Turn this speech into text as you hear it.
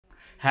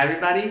Hi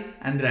everybody,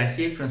 Andrea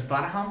here from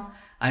Sparahome.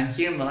 I'm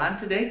here in Milan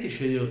today to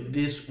show you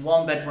this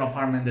one-bedroom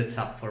apartment that's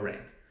up for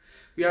rent.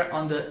 We are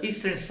on the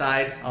eastern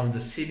side of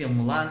the city of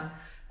Milan.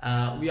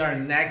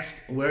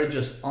 We're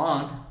just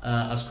on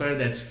a square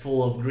that's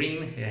full of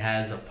green. It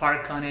has a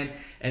park on it,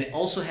 and it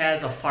also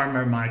has a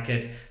farmer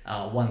market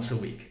once a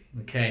week.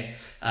 Okay,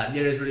 the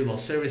area is really well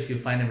serviced. You'll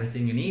find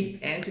everything you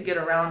need, and to get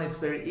around it's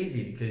very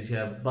easy because you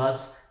have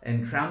bus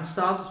and tram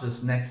stops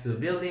just next to the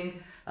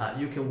building.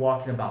 You can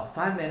walk in about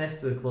 5 minutes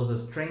to the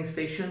closest train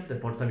station, the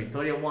Porta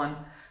Vittoria one.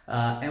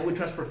 And with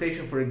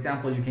transportation, for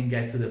example, you can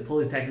get to the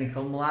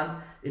Politecnico Milan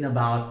in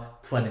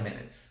about 20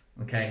 minutes.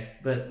 Okay,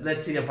 but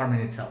let's see the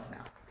apartment itself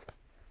now.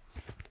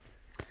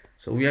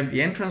 So we have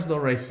the entrance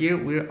door right here.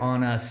 We're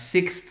on a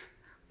 6th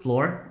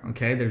floor.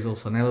 Okay, there's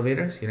also an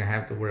elevator, so you don't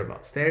have to worry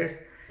about stairs.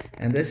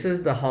 And this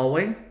is the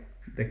hallway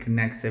that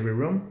connects every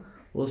room.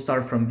 We'll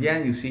start from the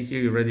end. You see here,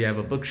 you already have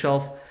a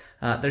bookshelf.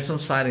 There's some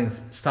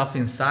stuff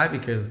inside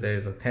because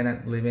there's a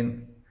tenant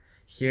living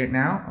here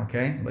now,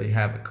 okay? But you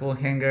have a coat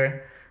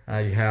hanger,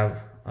 you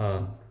have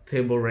a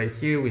table right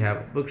here, we have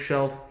a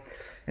bookshelf,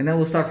 and then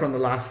we'll start from the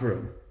last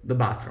room, the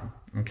bathroom,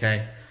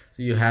 okay?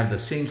 So you have the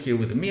sink here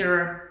with a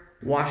mirror,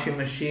 washing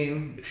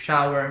machine,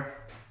 shower,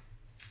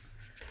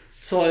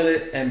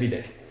 toilet, and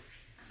bidet,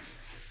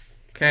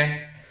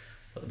 okay?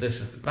 So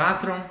this is the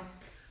bathroom.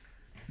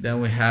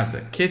 Then we have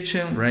the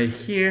kitchen right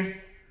here.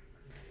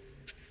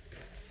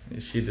 You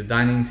see the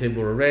dining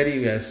table already.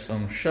 We have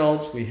some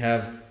shelves. We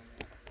have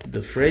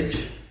the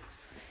fridge.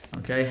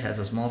 Okay, has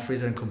a small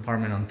freezer and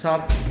compartment on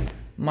top.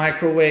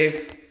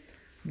 Microwave,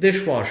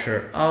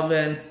 dishwasher,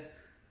 oven,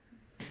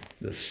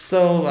 the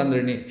stove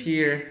underneath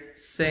here,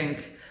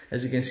 sink.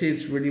 As you can see,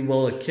 it's really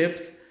well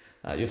equipped.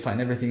 You'll find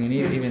everything you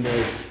need, even though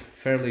it's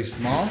fairly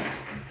small.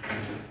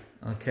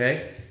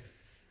 Okay,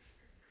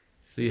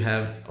 so you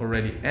have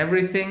already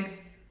everything.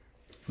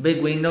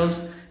 Big windows,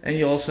 and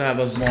you also have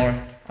a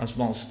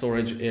small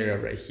storage area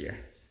right here.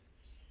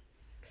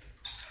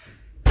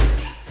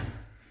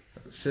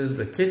 This is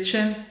the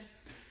kitchen,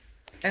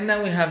 and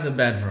then we have the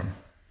bedroom.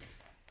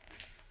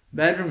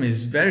 Bedroom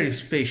is very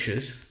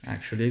spacious,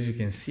 actually, as you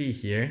can see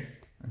here.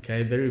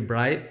 Okay, very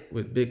bright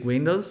with big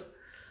windows.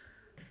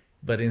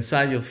 But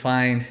inside you'll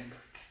find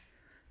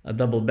a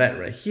double bed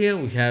right here.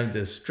 We have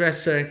this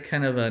dresser,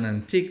 kind of an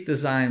antique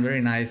design,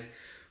 very nice.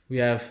 We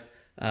have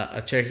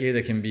a chair here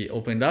that can be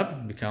opened up.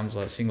 It becomes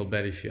a single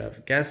bed if you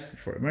have guests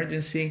for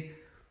emergency.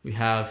 We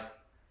have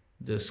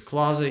this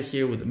closet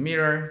here with a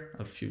mirror,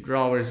 a few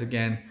drawers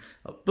again,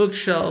 a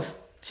bookshelf,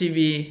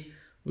 TV.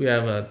 We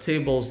have a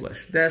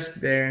table/desk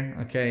there.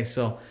 Okay,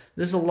 so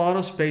there's a lot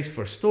of space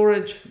for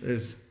storage.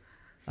 There's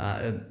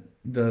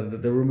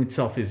the room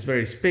itself is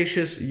very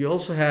spacious. You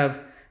also have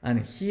a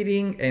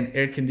heating and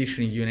air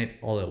conditioning unit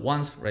all at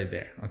once right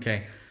there.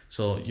 Okay,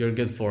 so you're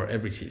good for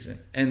every season.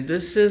 And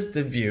this is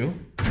the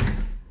view.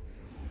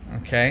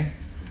 Okay,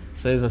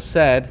 so as I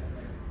said,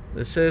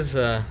 this is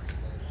a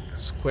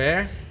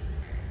square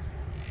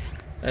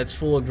that's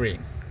full of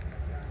green.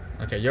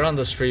 Okay, you're on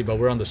the street, but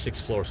we're on the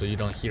 6th floor, so you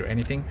don't hear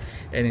anything.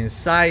 And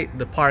inside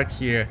the park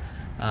here,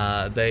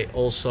 they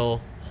also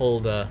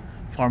hold a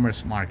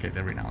farmer's market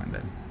every now and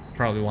then,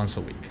 probably once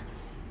a week.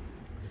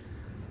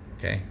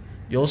 Okay,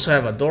 you also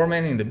have a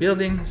doorman in the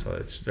building, so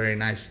it's very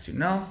nice to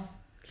know.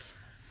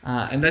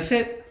 And that's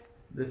it.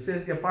 This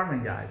is the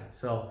apartment, guys.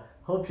 So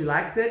hope you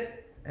liked it,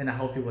 and I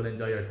hope you will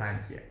enjoy your time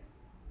here.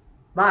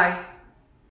 Bye!